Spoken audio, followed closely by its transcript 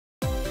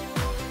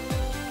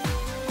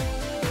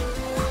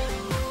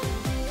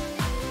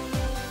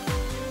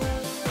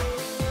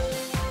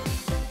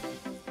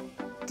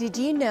Did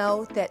you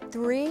know that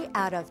 3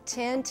 out of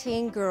 10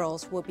 teen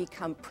girls will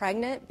become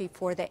pregnant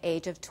before the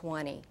age of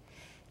 20?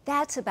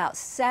 That's about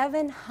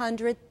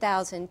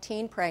 700,000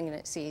 teen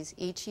pregnancies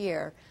each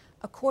year,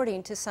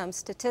 according to some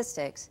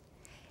statistics.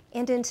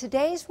 And in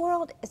today's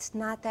world, it's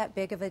not that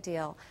big of a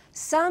deal.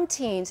 Some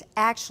teens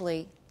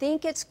actually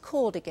think it's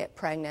cool to get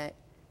pregnant.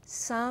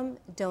 Some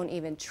don't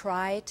even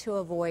try to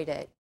avoid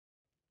it.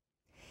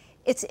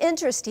 It's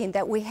interesting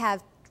that we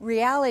have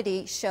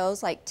reality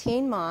shows like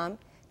Teen Mom,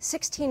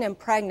 16 and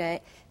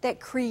Pregnant, that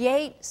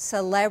create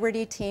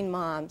celebrity teen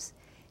moms.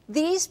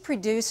 These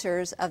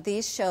producers of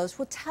these shows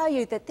will tell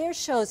you that their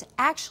shows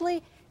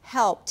actually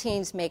help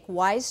teens make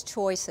wise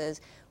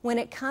choices when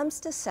it comes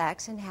to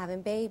sex and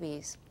having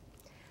babies.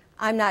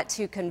 I'm not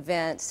too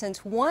convinced,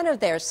 since one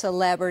of their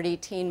celebrity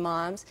teen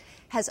moms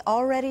has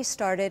already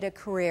started a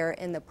career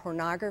in the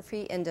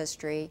pornography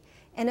industry,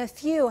 and a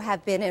few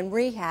have been in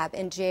rehab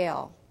and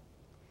jail.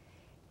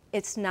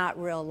 It's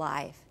not real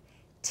life.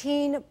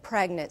 Teen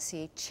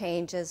pregnancy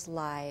changes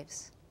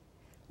lives.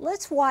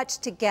 Let's watch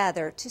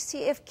together to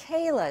see if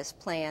Kayla's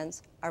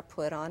plans are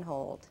put on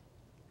hold.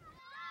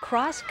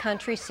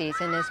 Cross-country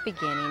season is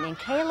beginning, and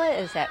Kayla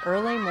is at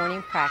early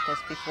morning practice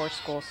before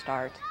school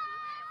starts.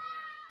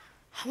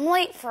 I'm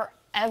late for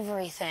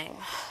everything.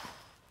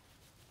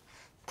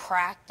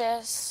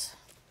 Practice.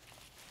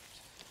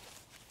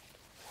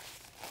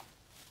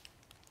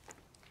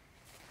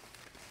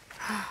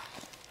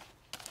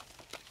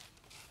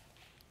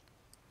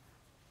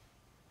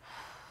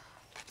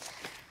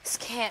 This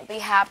can't be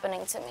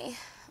happening to me.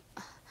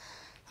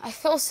 I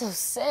feel so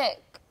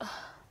sick.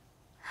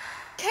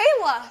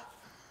 Kayla!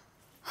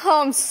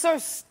 Oh, I'm so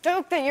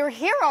stoked that you're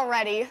here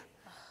already.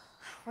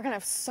 We're gonna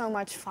have so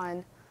much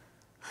fun.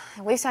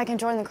 At least I can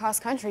join the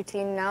cross-country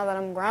team now that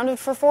I'm grounded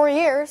for 4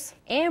 years.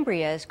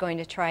 Ambria is going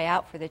to try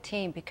out for the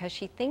team because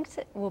she thinks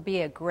it will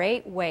be a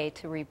great way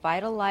to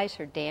revitalize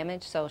her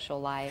damaged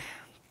social life.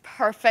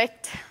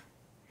 Perfect.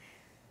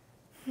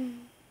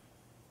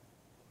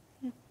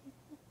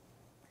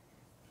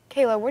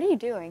 Kayla, what are you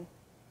doing?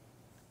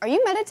 Are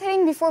you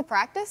meditating before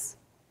practice?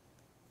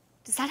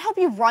 Does that help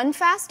you run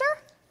faster?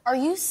 Are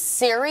you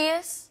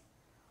serious?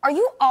 Are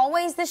you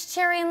always this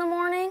cheery in the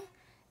morning?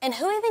 And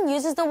who even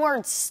uses the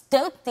word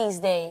stoked these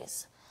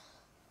days?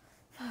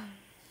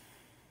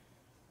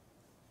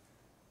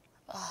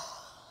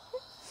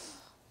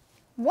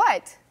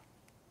 What?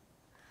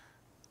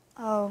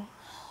 Oh,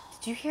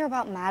 did you hear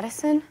about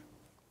Madison?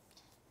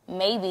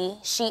 Maybe.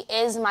 She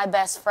is my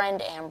best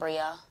friend,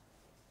 Ambria.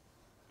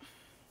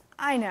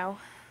 I know.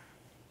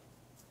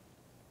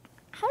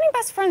 How many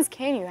best friends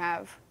can you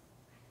have?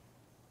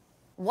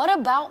 What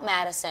about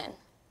Madison?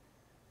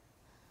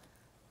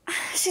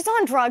 She's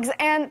on drugs,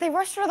 and they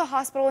rushed her to the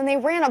hospital, and they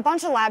ran a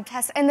bunch of lab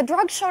tests, and the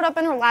drugs showed up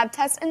in her lab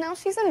tests, and now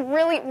she's in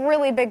really,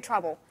 really big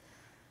trouble.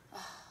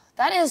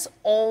 That is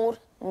old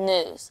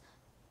news.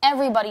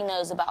 Everybody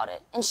knows about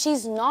it, and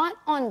she's not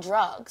on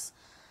drugs.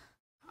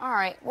 All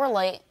right, we're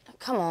late.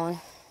 Come on.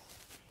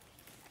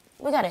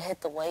 We gotta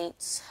hit the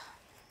weights.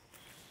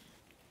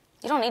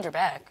 You don't need your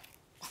bag.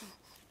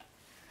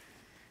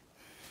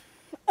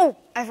 Oh,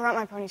 I forgot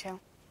my ponytail.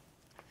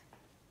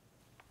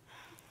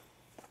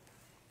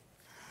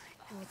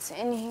 It's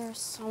in here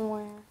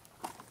somewhere.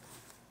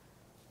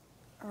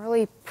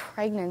 Early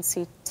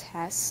pregnancy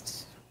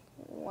test.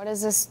 What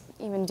is this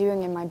even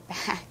doing in my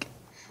bag?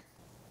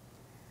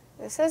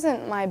 This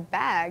isn't my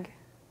bag.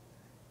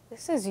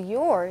 This is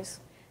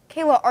yours.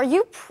 Kayla, are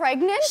you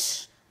pregnant?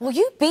 Shh. Will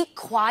you be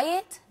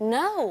quiet?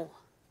 No.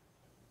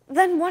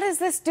 Then what is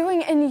this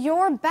doing in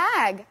your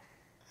bag?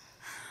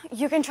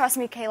 You can trust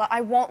me, Kayla.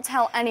 I won't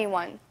tell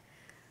anyone.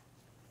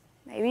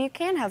 Maybe you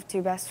can have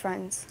 2 best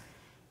friends.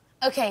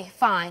 Okay,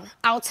 fine.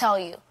 I'll tell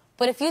you.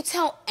 But if you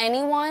tell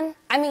anyone,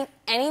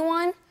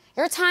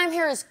 your time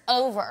here is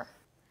over.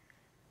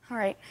 All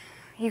right.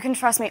 You can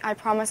trust me. I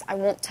promise I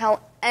won't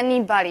tell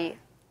anybody.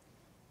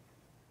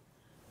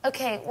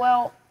 Okay,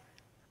 well,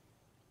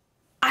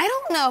 I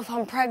don't know if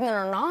I'm pregnant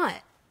or not.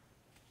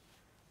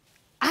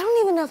 I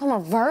don't even know if I'm a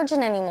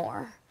virgin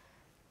anymore.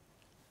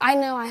 I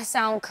know I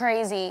sound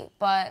crazy,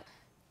 but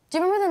do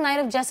you remember the night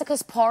of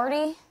Jessica's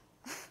party?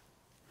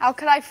 How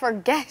could I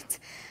forget?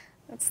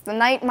 It's the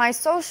night my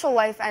social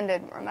life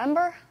ended,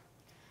 remember?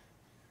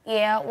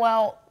 Yeah,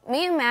 well,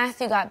 me and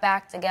Matthew got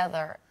back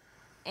together,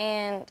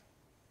 and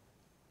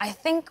I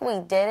think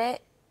we did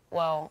it.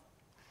 Well,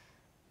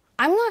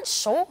 I'm not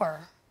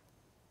sure.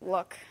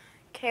 Look,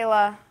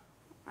 Kayla,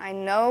 I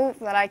know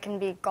that I can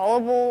be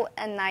gullible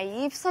and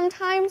naive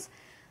sometimes,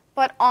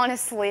 but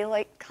honestly,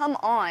 come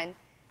on.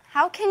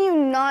 How can you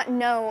not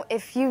know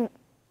if you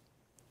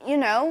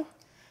know?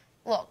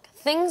 Look,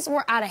 things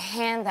were out of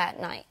hand that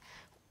night.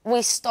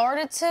 We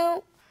started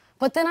to,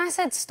 but then I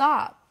said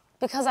stop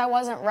because I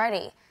wasn't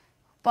ready.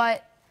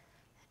 But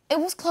it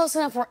was close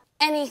enough where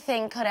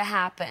anything could have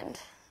happened.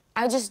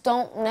 I just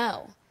don't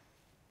know.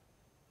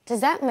 Does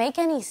that make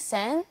any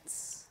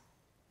sense?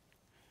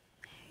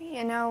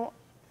 You know,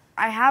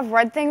 I have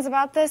read things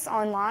about this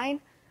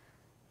online.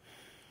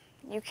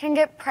 You can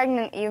get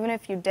pregnant even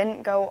if you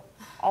didn't go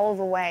all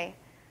the way.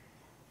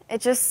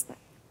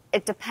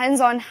 It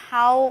depends on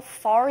how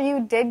far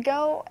you did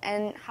go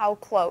and how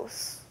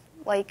close.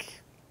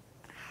 Like,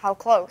 how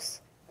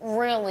close?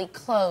 Really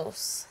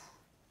close.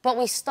 But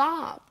we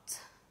stopped.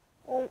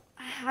 Well,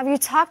 have you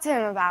talked to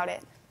him about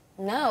it?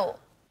 No.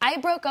 I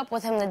broke up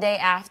with him the day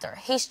after.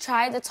 He's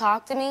tried to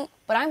talk to me,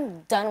 but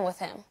I'm done with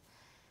him.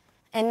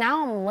 And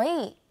now I'm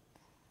late.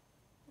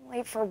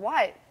 Late for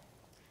what?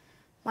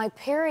 My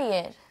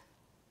period.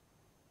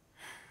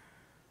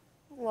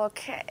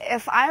 Look,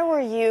 if I were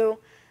you,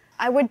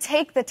 I would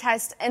take the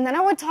test and then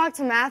I would talk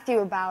to Matthew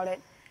about it.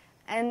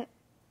 And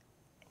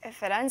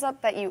if it ends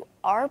up that you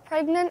are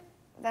pregnant,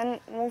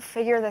 then we'll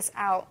figure this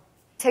out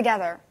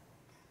together.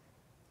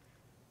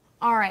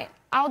 All right,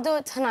 I'll do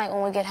it tonight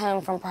when we get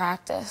home from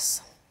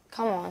practice.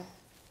 Come on.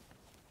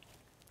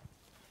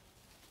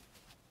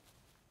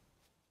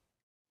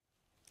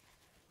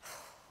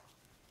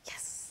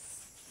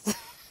 Yes.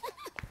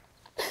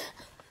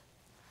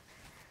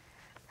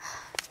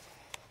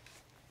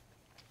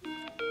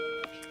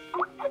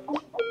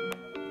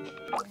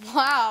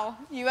 Wow,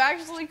 you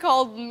actually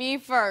called me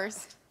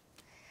first.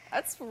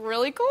 That's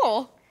really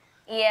cool.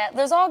 Yeah,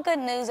 there's all good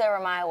news over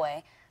my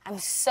way. I'm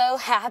so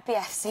happy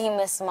I've seen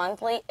Miss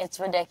Monthly, it's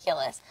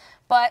ridiculous.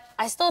 But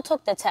I still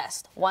took the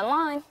test. One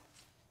line.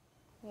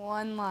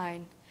 One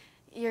line.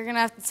 You're gonna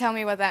have to tell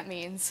me what that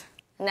means.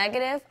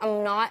 Negative,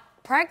 I'm not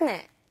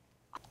pregnant.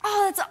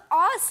 Oh, that's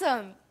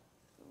awesome.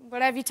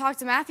 But have you talked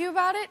to Matthew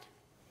about it?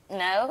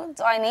 No,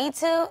 do I need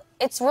to?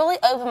 It's really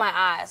opened my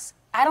eyes.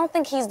 I don't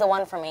think he's the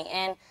one for me,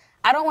 and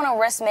I don't want to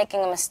risk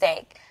making a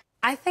mistake.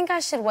 I think I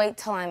should wait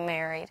till I'm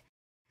married.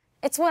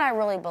 It's what I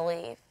really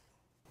believe.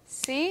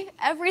 See?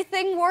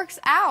 Everything works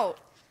out.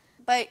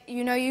 But,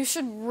 you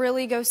should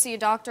really go see a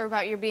doctor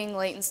about your being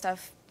late and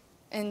stuff,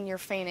 and your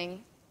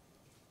fainting.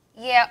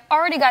 Yeah,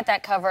 already got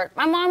that covered.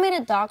 My mom made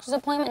a doctor's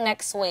appointment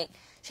next week.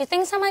 She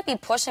thinks I might be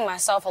pushing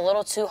myself a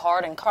little too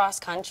hard in cross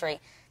country.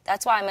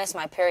 That's why I missed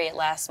my period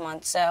last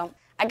month, so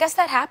I guess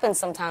that happens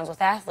sometimes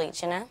with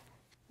athletes,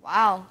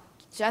 Wow,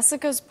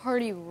 Jessica's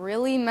party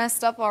really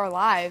messed up our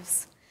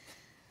lives.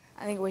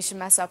 I think we should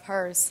mess up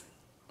hers.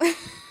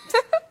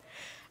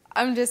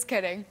 I'm just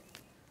kidding.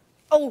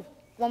 Oh,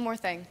 one more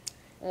thing.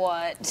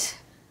 What?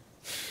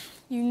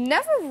 You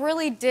never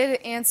really did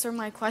answer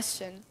my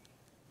question.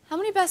 How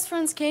many best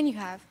friends can you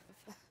have?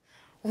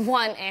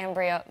 One,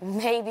 Ambria,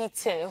 maybe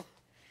two.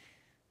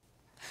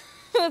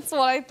 That's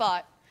what I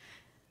thought.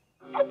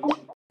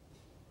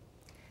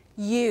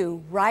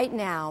 You, right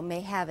now,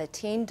 may have a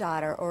teen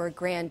daughter or a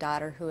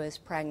granddaughter who is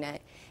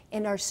pregnant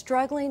and are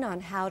struggling on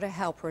how to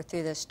help her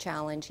through this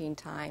challenging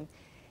time.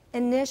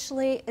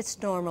 Initially,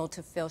 it's normal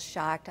to feel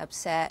shocked,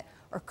 upset,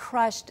 or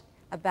crushed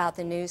about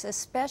the news,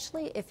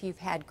 especially if you've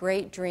had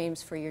great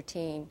dreams for your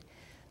teen.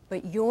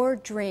 But your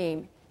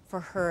dream for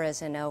her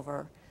isn't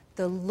over.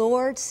 The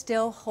Lord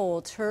still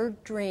holds her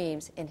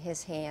dreams in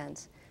His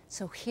hands.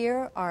 So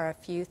here are a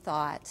few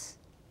thoughts.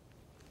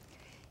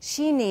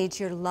 She needs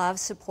your love,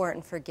 support,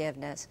 and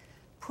forgiveness.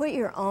 Put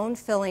your own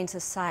feelings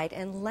aside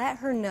and let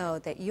her know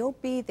that you'll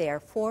be there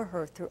for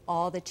her through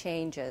all the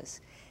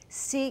changes.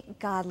 Seek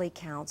godly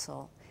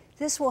counsel.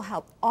 This will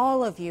help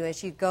all of you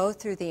as you go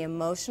through the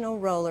emotional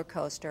roller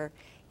coaster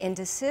in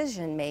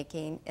decision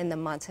making in the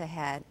months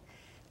ahead.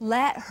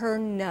 Let her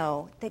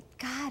know that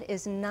God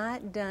is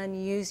not done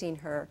using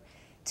her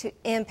to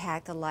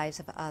impact the lives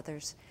of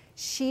others.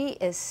 She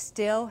is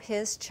still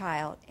His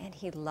child and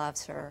He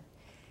loves her.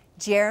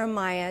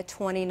 Jeremiah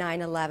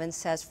 29:11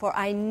 says, "For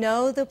I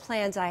know the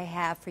plans I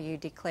have for you,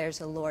 declares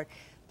the Lord,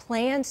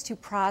 plans to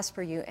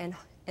prosper you and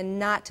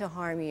not to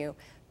harm you,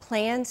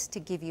 plans to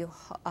give you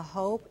a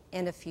hope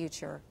and a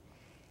future."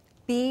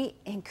 Be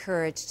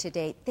encouraged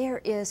today. There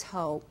is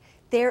hope,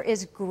 there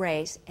is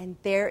grace, and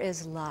there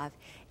is love.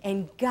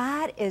 And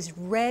God is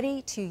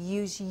ready to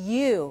use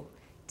you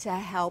to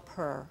help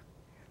her.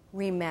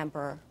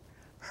 Remember,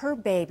 her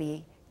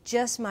baby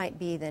just might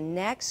be the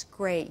next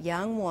great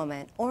young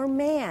woman or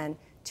man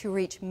to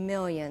reach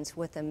millions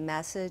with the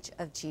message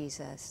of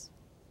Jesus.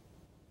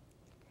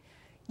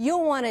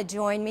 You'll want to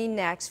join me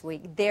next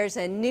week. There's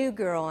a new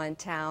girl in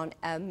town,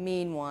 a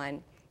mean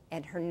one,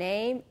 and her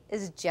name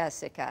is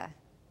Jessica.